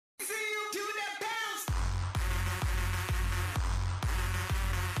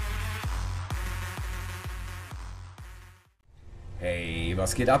Hey,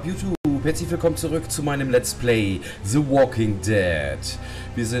 was geht ab, YouTube? Herzlich willkommen zurück zu meinem Let's Play The Walking Dead.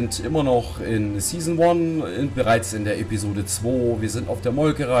 Wir sind immer noch in Season 1, bereits in der Episode 2. Wir sind auf der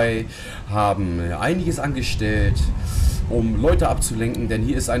Molkerei, haben einiges angestellt, um Leute abzulenken, denn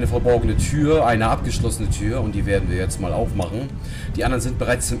hier ist eine verborgene Tür, eine abgeschlossene Tür, und die werden wir jetzt mal aufmachen. Die anderen sind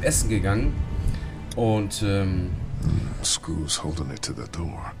bereits zum Essen gegangen und Screws holding it to the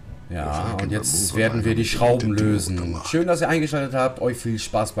door. ja, und jetzt werden wir die Schrauben lösen. Schön, dass ihr eingeschaltet habt. Euch viel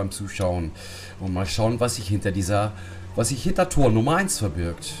Spaß beim Zuschauen. Und mal schauen, was sich hinter Tor Nummer 1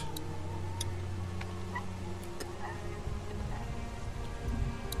 verbirgt.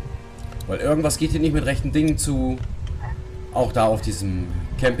 Weil irgendwas geht hier nicht mit rechten Dingen zu. Auch da auf diesem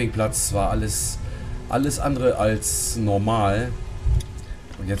Campingplatz war alles andere als normal.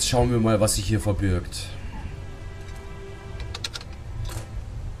 Und jetzt schauen wir mal, was sich hier verbirgt.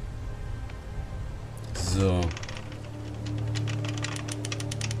 So.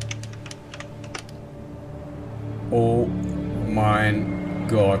 Oh mein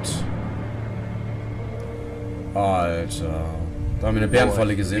Gott. Alter. Da haben wir eine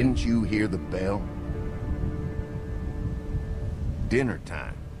Bärenfalle gesehen. Didn't you hear the bell? Dinner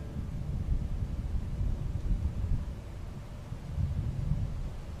time.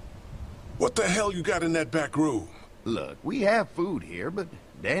 What the hell you got in that back room? Look, we have food here, but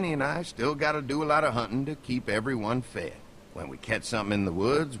Danny and I still gotta do a lot of hunting to keep everyone fed. When we catch something in the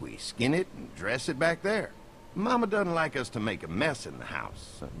woods, we skin it and dress it back there. Mama doesn't like us to make a mess in the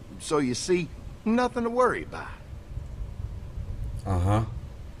house. So you see, nothing to worry about. Aha.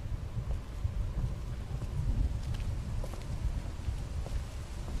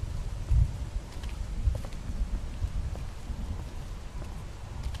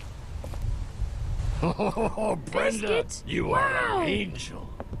 Oh, Brenda, Biscuits? you are an angel.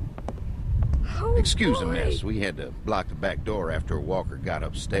 Oh, Excuse the boy. mess. We had to block the back door after Walker got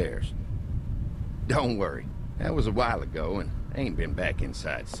upstairs. Don't worry. That was a while ago, and I ain't been back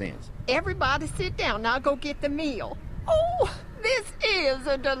inside since. Everybody sit down. I'll go get the meal. Oh, this is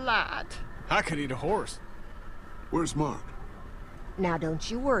a delight. I could eat a horse. Where's Mark? Now, don't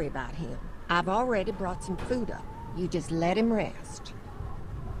you worry about him. I've already brought some food up. You just let him rest.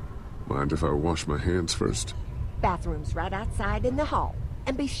 Mind if I wash my hands first? Bathroom's right outside in the hall.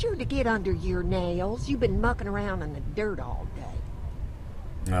 And be sure to get under your nails. You've been mucking around in the dirt all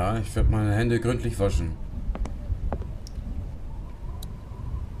day. Ja, ich werde meine Hände gründlich waschen.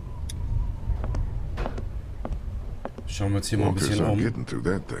 Schauen wir uns hier mal ein Walkers bisschen are um. getting through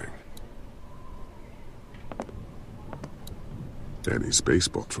that thing. Danny's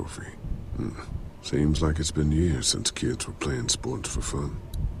baseball trophy. Seems like it's been years since kids were playing sports for fun.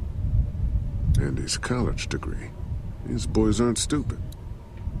 Andy's college degree. These boys aren't stupid.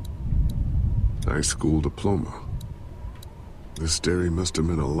 High school diploma. This dairy must have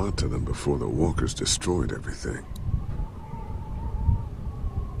meant a lot to them before the Walkers destroyed everything.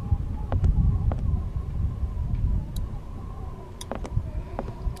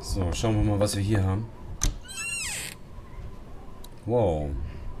 So, schauen wir mal, was wir hier haben. Wow.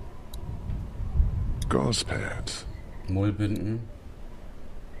 Gauze pads. Mullbinden.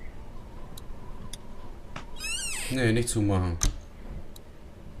 Nee, nicht zumachen.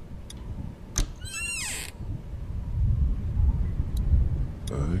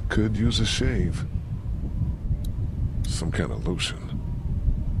 I could use a shave. Some kind of lotion.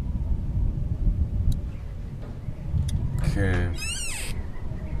 Okay.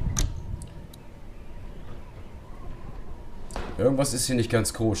 Irgendwas ist hier nicht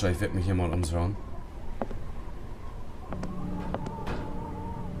ganz koscher. Ich werde mich hier mal umschauen.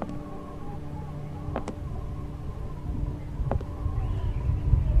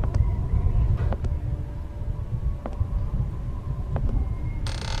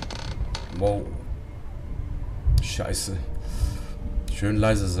 Wow. Scheiße. Schön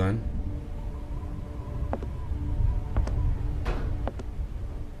leise sein.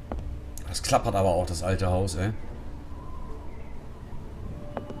 Das klappert aber auch, das alte Haus, ey.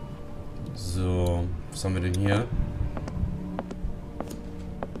 So, was haben wir denn hier?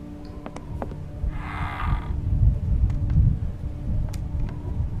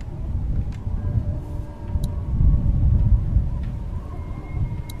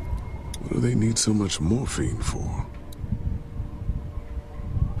 What do they need so much morphine for?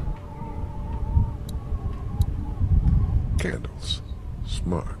 Candles.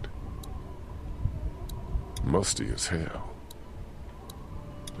 Smart. Musty as hell.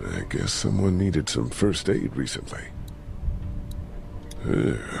 I guess someone needed some first aid recently.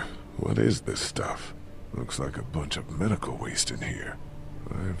 What is this stuff? Looks like a bunch of medical waste in here.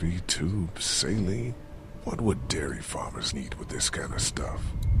 IV tubes, saline. What would dairy farmers need with this kind of stuff?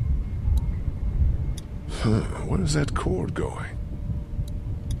 Where is that cord going?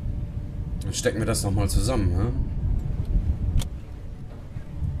 Dann stecken wir das nochmal zusammen, ne?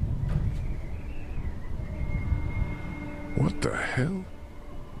 What the hell?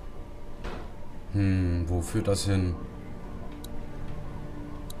 Wo führt das hin?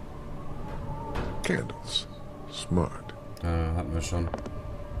 Candles. Smart. Hatten wir schon.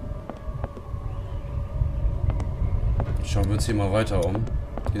 Schauen wir uns hier mal weiter um.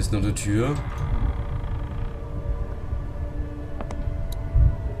 Hier ist nur eine Tür.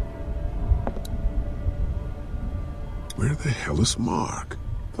 Where the hell is Mark?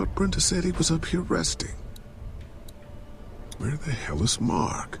 Thought Brenda said he was up here resting. Where the hell is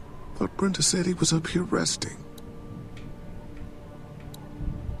Mark? Thought Brenda said he was up here resting.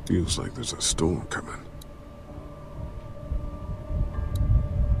 Feels like there's a storm coming.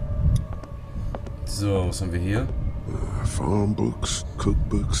 So, was haben wir hier? Farm books,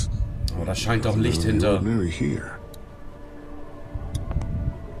 cookbooks. Oh, da scheint doch Licht hinter. Ordinary here.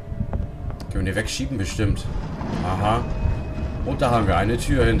 Können wir die wegschieben? Bestimmt. Aha. Und da haben wir eine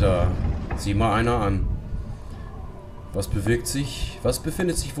Tür hinter. Sieh mal einer an. Was bewegt sich? Was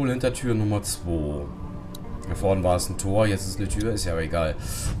befindet sich wohl hinter Tür Nummer 2? Da vorne war es ein Tor, jetzt ist es eine Tür, ist ja aber egal.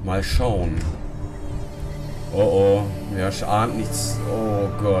 Mal schauen. Oh oh, ja, ahnt nichts. Oh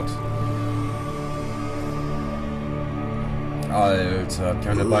Gott. Alter, hat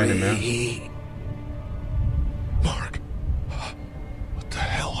keine Beine mehr. Mark, what the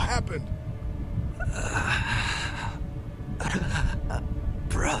hell happened?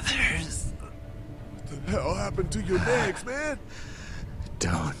 Brothers. What the hell happened to your legs, man?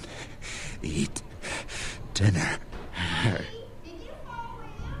 Don't eat dinner.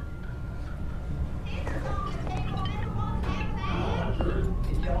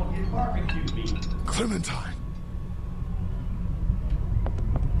 Clementine.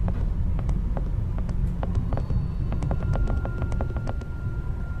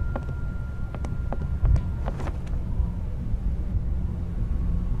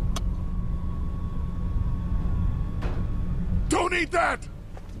 Don't eat that!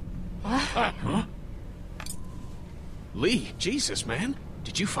 Huh? Lee, Jesus, man.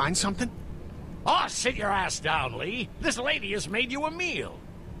 Did you find something? Oh, sit your ass down, Lee. This lady has made you a meal.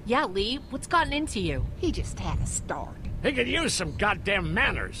 Yeah, Lee, what's gotten into you? He just had a start. He could use some goddamn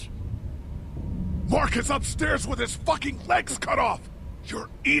manners. Mark is upstairs with his fucking legs cut off! You're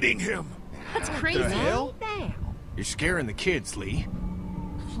eating him! That's crazy. Now. You're scaring the kids, Lee.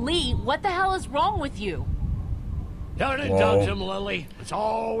 Lee, what the hell is wrong with you? Don't indulge him, Lily. It's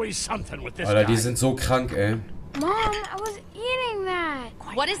always something with this Alter, die guy. sind so krank, ey. Mom, I was eating that.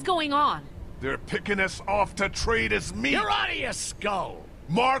 What is going on? They're picking us off to trade as meat! You're out of your skull.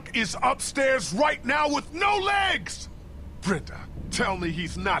 Mark is upstairs right now with no legs! Brenda, tell me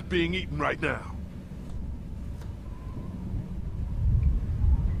he's not being eaten right now.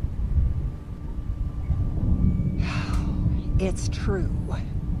 It's true.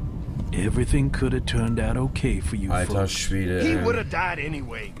 Everything could have turned out okay for you Alter folks. Schwede, He ey. would have died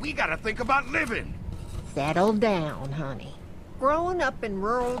anyway. We gotta think about living. Settle down, honey. Growing up in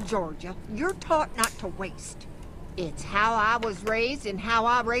rural Georgia, you're taught not to waste. It's how I was raised and how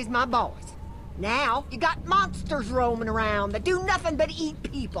I raised my boys. Now, you got monsters roaming around that do nothing but eat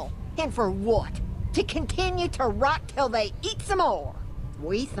people. And for what? To continue to rot till they eat some more.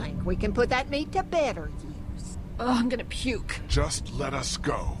 We think we can put that meat to better use. Oh, I'm gonna puke. Just let us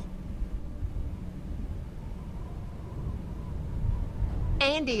go.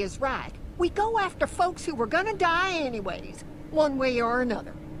 Andy is right. We go after folks who were gonna die anyways, one way or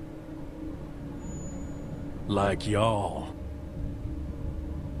another. Like y'all.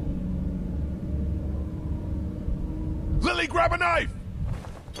 Lily, grab a knife!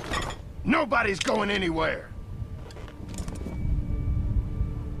 Nobody's going anywhere.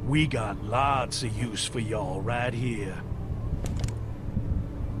 We got lots of use for y'all right here.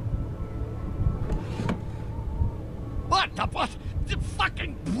 What the what? The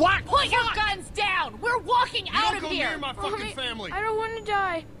fucking what? Put your guns down! We're walking out of Don't go here! near my fucking family. I don't want to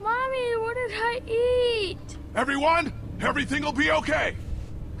die. Mommy, what did I eat? Everyone, everything will be okay.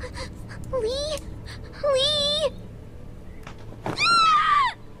 Lee? Lee?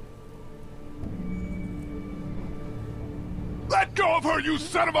 Let go of her, you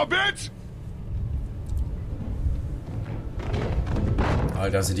son of a bitch!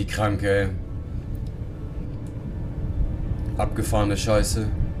 Alter, sind die krank, ey. Abgefahrene Scheiße.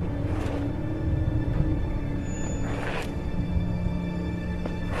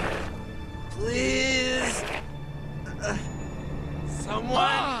 Please.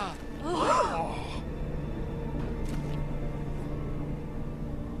 Someone.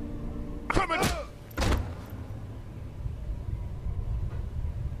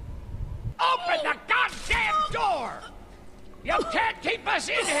 door! You can't keep us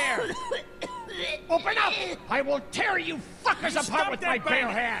in here! Open up! I will tear you fuckers apart with my bare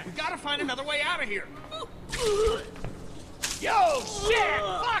hands! We gotta find another way out of here! You sick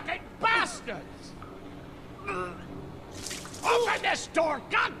fucking bastards! Open this door,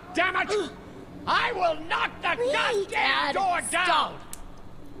 god damn it! I will knock the goddamn door down!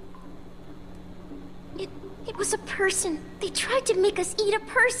 It was a person. They tried to make us eat a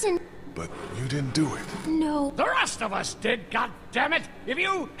person. But you didn't do it. No. The rest of us did, goddammit! If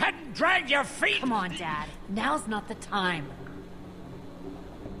you hadn't dragged your feet! Come on, Dad. Now's not the time.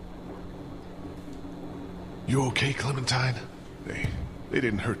 You okay, Clementine? They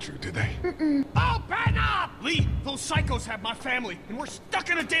didn't hurt you, did they? Mm-mm. Open up! Lee, those psychos have my family, and we're stuck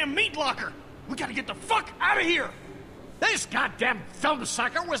in a damn meat locker! We gotta get the fuck out of here! This goddamn film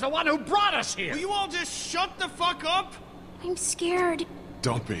sucker was the one who brought us here! Will you all just shut the fuck up? I'm scared.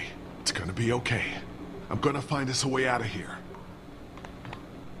 Don't be. It's gonna be okay. I'm gonna find us a way out of here.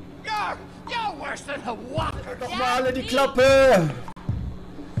 You're worse than a walker! Doch mal alle die Klappe!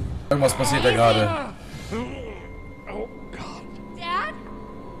 Irgendwas passiert da gerade. Oh, God. Dad?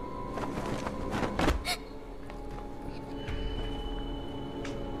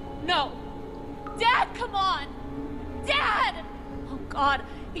 No! Dad, come on! Dad! Oh, God.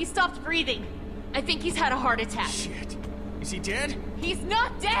 He stopped breathing. I think he's had a heart attack. Shit. Is he dead? He's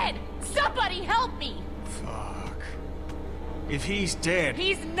not dead! Somebody help me! Fuck. If he's dead...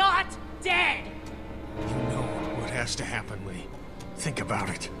 He's not dead! You know what has to happen, Lee. Think about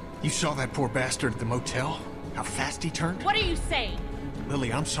it. You saw that poor bastard at the motel? How fast he turned? What are you saying?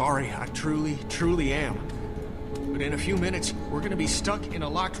 Lily, I'm sorry. I truly, truly am. But in a few minutes, we're gonna be stuck in a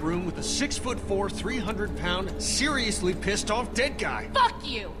locked room with a 6'4", 300-pound, seriously pissed off dead guy. Fuck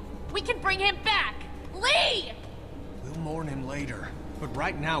you! We can bring him back! Lee! We'll mourn him later. But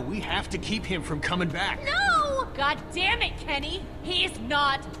right now, we have to keep him from coming back. No! God damn it, Kenny! He's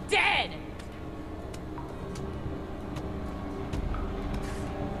not dead!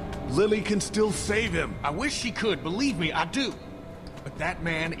 Lily can still save him. I wish she could, believe me, I do. But that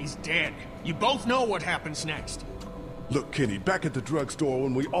man is dead. You both know what happens next. Look, Kenny, back at the drugstore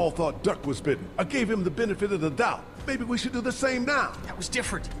when we all thought Duck was bitten, I gave him the benefit of the doubt. Maybe we should do the same now. That was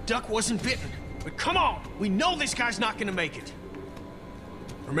different. Duck wasn't bitten. But come on! We know this guy's not gonna make it.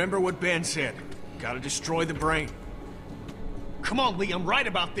 Remember what Ben said. Gotta destroy the brain. Come on, Lee, I'm right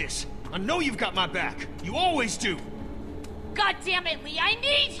about this. I know you've got my back. You always do. God damn it, Lee, I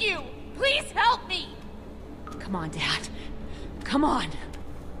need you! Please help me! Come on, Dad. Come on.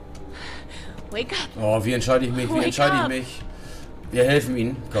 Wake up. Oh, wie entscheide ich mich? Wie entscheide ich mich? Wir helfen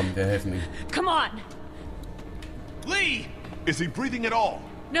ihm. Komm, wir helfen ihm. Come on. Lee! Is he breathing at all?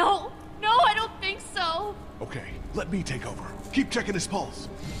 No, I don't think so. Okay, let me take over. Keep checking his pulse.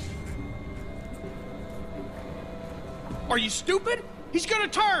 Are you stupid? He's gonna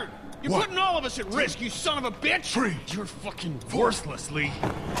turn! You're What? putting all of us at risk, you son of a bitch! Three. You're fucking worthless, Lee.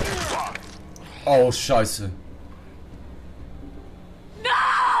 Oh, scheiße. No!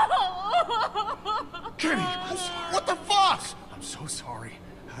 Kenny, what the fuck? I'm so sorry.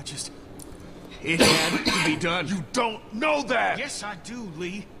 It had to be done. You don't know that! Yes, I do,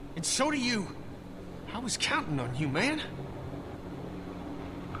 Lee. And so do you. I was counting on you, man.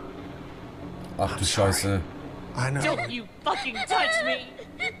 Ach du Scheiße. I know. Don't you fucking touch me!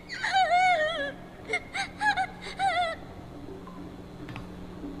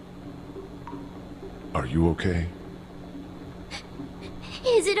 Are you okay?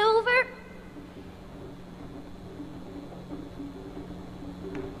 Is it over?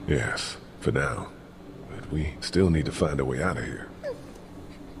 Yes, for now. But we still need to find a way out of here.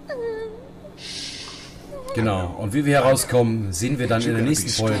 Genau. Und wie wir herauskommen, sehen wir dann in der nächsten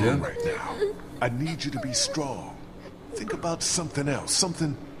Folge. I need you to be strong. Think about something else,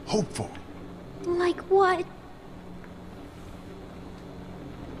 something hopeful. Like what?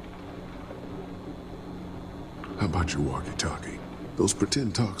 How about your walkie-talkie? Those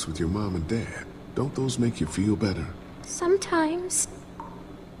pretend talks with your mom and dad. Don't those make you feel better? Sometimes.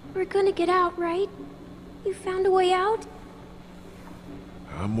 We're gonna get out, right? You found a way out?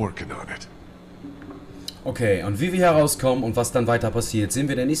 I'm working on it. Okay, und wie wir herauskommen und was dann weiter passiert, sehen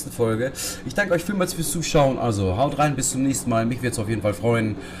wir in der nächsten Folge. Ich danke euch vielmals fürs Zuschauen. Also haut rein, bis zum nächsten Mal. Mich wird es auf jeden Fall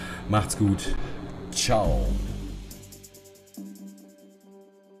freuen. Macht's gut. Ciao.